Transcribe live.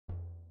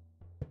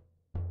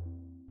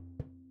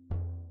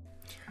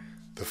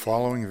The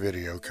following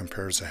video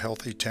compares a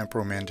healthy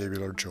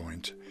temporomandibular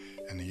joint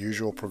and the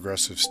usual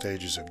progressive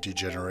stages of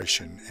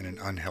degeneration in an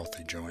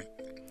unhealthy joint.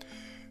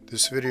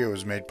 This video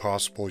is made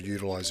possible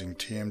utilizing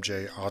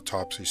TMJ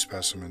autopsy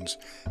specimens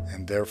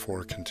and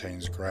therefore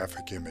contains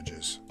graphic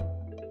images.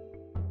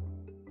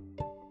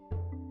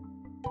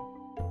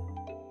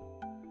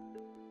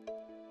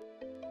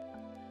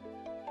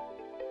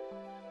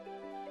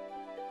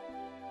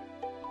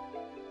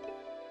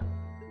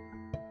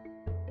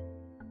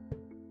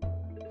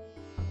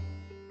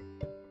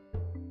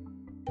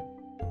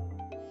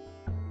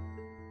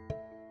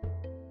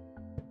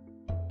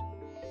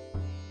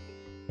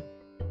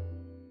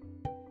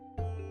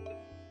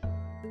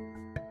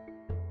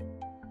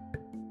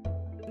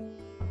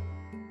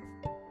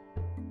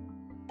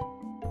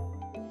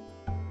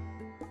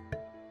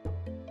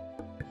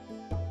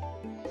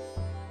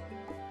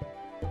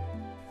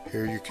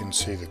 Here you can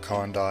see the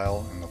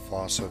condyle and the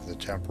fossa of the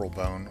temporal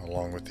bone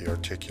along with the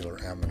articular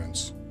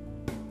eminence.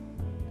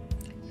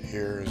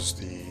 Here is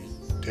the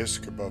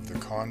disc above the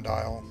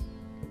condyle.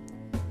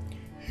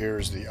 Here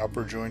is the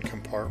upper joint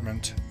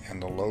compartment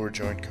and the lower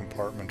joint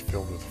compartment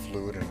filled with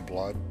fluid and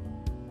blood.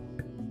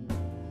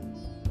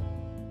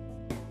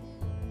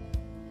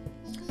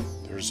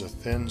 There's a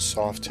thin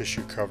soft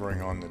tissue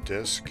covering on the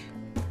disc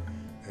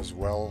as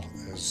well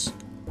as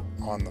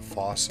on the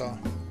fossa,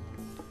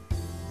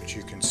 which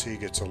you can see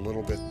gets a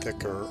little bit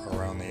thicker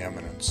around the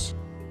eminence.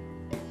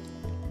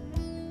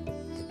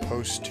 The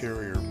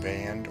posterior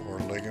band or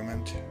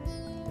ligament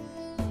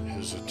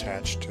is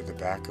attached to the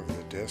back of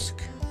the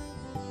disc.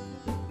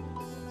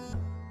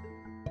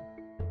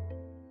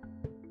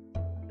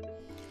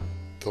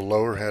 The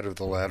lower head of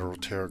the lateral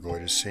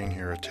pterygoid is seen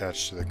here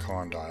attached to the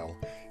condyle,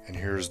 and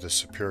here is the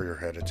superior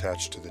head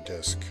attached to the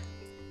disc.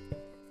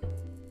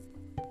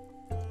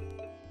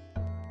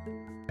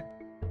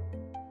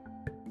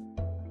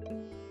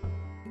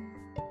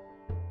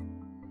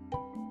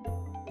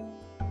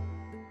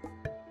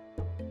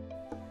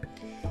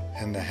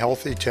 In the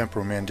healthy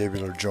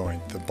temporomandibular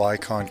joint, the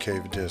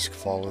biconcave disc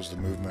follows the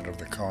movement of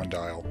the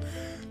condyle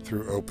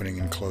through opening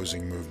and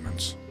closing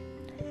movements.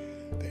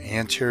 The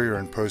anterior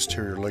and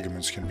posterior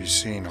ligaments can be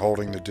seen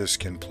holding the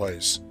disc in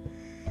place.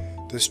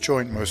 This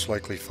joint most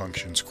likely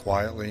functions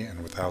quietly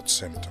and without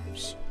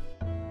symptoms.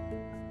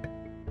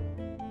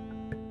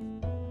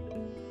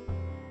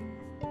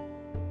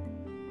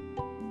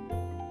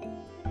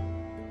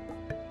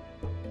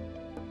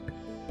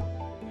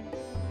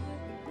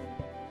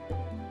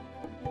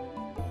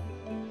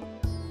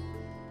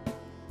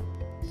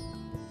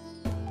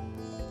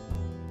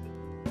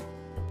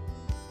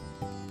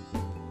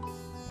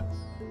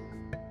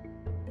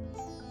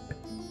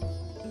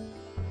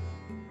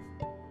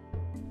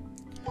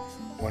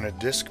 When a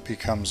disc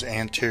becomes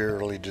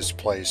anteriorly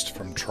displaced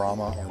from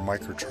trauma or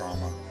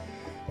microtrauma,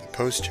 the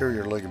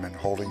posterior ligament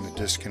holding the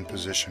disc in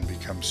position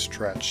becomes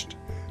stretched,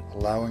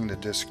 allowing the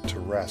disc to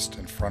rest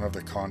in front of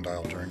the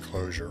condyle during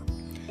closure.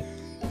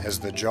 As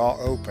the jaw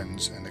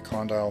opens and the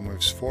condyle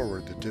moves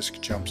forward, the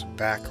disc jumps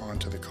back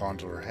onto the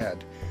condylar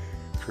head,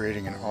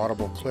 creating an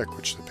audible click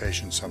which the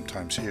patient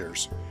sometimes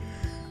hears.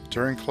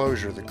 During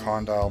closure, the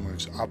condyle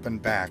moves up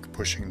and back,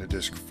 pushing the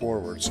disc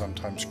forward,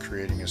 sometimes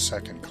creating a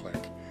second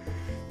click.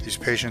 These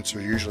patients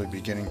are usually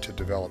beginning to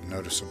develop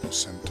noticeable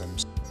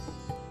symptoms.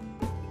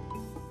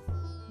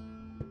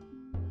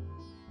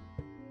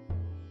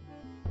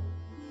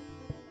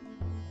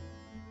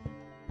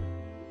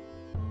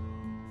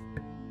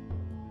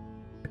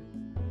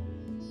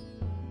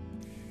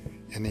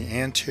 In the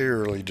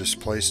anteriorly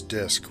displaced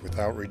disc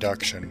without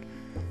reduction,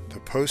 the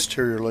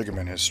posterior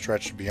ligament has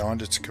stretched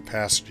beyond its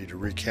capacity to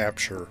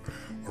recapture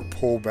or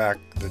pull back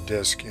the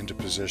disc into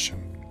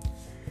position.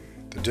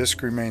 The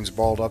disc remains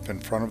balled up in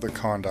front of the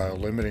condyle,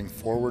 limiting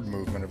forward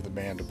movement of the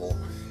mandible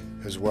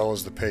as well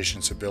as the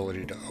patient's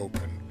ability to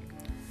open.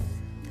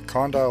 The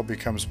condyle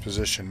becomes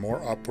positioned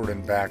more upward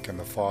and back in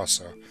the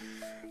fossa,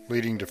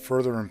 leading to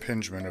further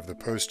impingement of the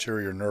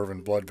posterior nerve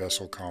and blood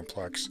vessel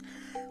complex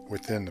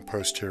within the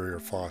posterior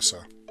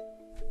fossa.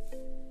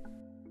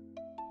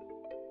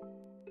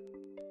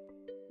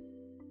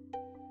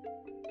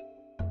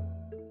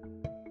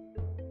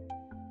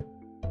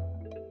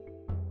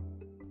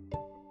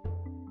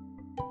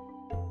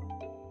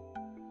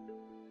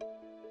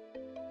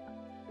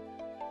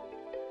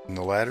 In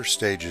the latter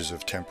stages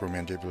of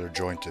temporomandibular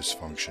joint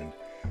dysfunction,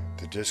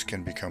 the disc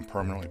can become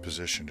permanently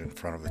positioned in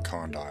front of the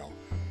condyle.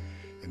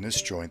 In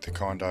this joint, the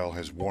condyle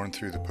has worn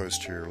through the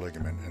posterior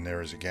ligament and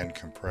there is again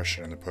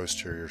compression in the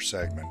posterior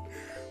segment,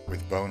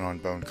 with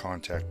bone-on-bone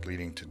contact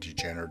leading to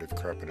degenerative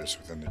crepitus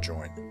within the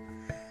joint.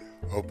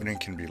 Opening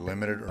can be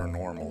limited or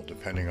normal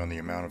depending on the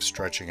amount of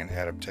stretching and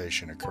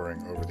adaptation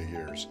occurring over the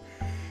years.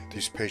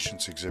 These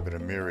patients exhibit a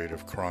myriad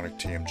of chronic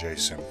TMJ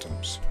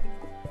symptoms.